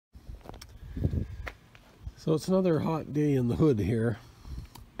So it's another hot day in the hood here.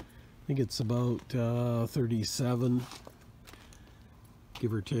 I think it's about 37,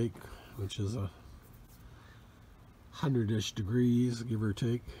 give or take, which is 100-ish degrees, give or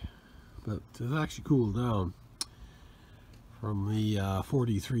take. But it's actually cooled down from the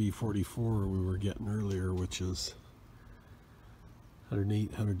 43, 44 we were getting earlier, which is 108,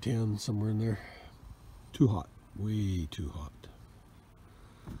 110, somewhere in there. Too hot, way too hot.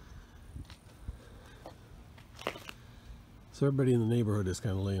 So everybody in the neighborhood is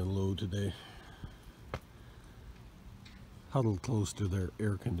kind of laying low today, huddled close to their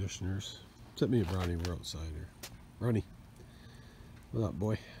air conditioners. Except me and Ronnie, we're outside here. Ronnie, what up,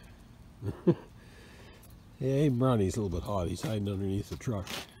 boy? Hey, Ronnie's a little bit hot. He's hiding underneath the truck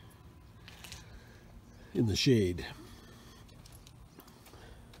in the shade.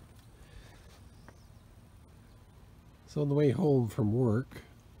 So on the way home from work,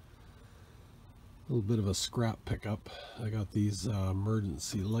 a little bit of a scrap pickup. I got these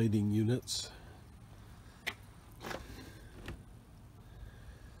emergency lighting units.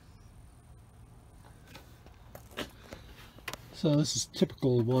 So this is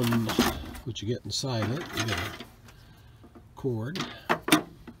typical one, what you get inside it. You get a cord,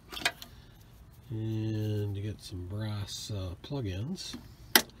 and you get some brass plug-ins.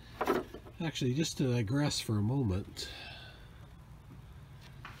 Actually, just to digress for a moment,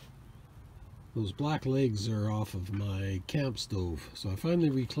 those black legs are off of my camp stove, so I finally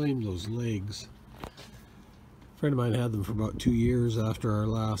reclaimed those legs. A friend of mine had them for about 2 years after our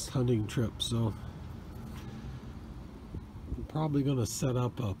last hunting trip, so I'm probably going to set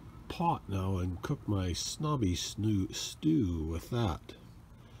up a pot now and cook my snobby stew with that.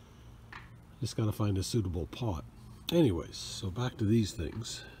 Just got to find a suitable pot. Anyways, so back to these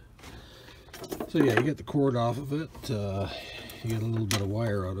things. So yeah, you get the cord off of it, you get a little bit of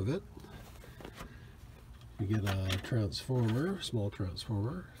wire out of it. You get a transformer, small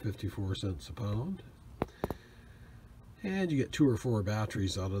transformer, 54 cents a pound. And you get 2 or 4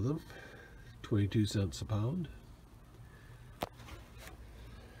 batteries out of them, 22 cents a pound.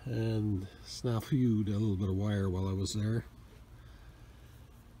 And snafu'd a little bit of wire while I was there.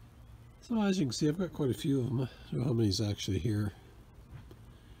 So as you can see, I've got quite a few of them. I don't know how many's actually here.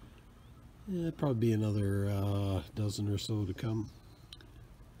 Yeah, probably be another dozen or so to come.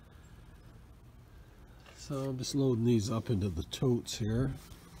 So I'm just loading these up into the totes here.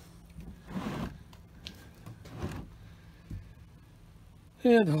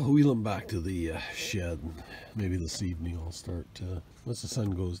 And I'll wheel them back to the shed. Maybe this evening I'll start, once the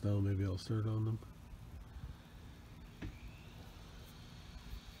sun goes down, maybe I'll start on them.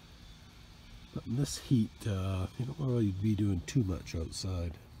 But in this heat, you don't really be doing too much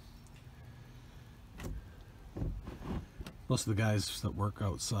outside. Most of the guys that work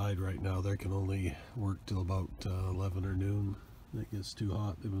outside right now, they can only work till about 11 or noon. It gets too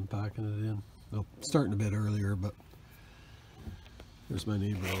hot. They've been packing it in. Well, starting a bit earlier, but there's my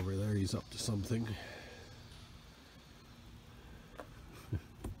neighbor over there. He's up to something.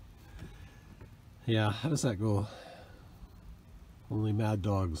 Yeah, how does that go? Only mad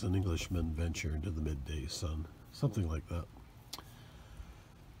dogs and Englishmen venture into the midday sun. Something like that.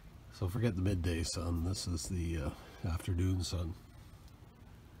 So forget the midday sun. This is the afternoon sun.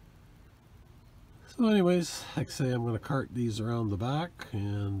 So anyways, like I say, I'm going to cart these around the back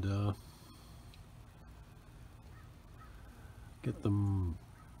and get them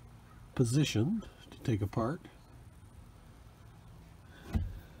positioned to take apart.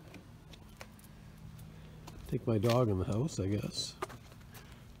 Take my dog in the house, I guess.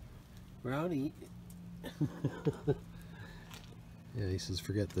 Brownie. Yeah, he says,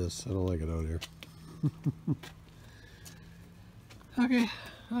 forget this. I don't like it out here. Okay,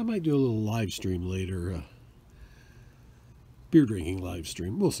 I might do a little live stream later. Beer drinking live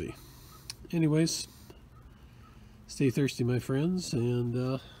stream. We'll see. Anyways, stay thirsty, my friends,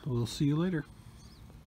 and we'll see you later.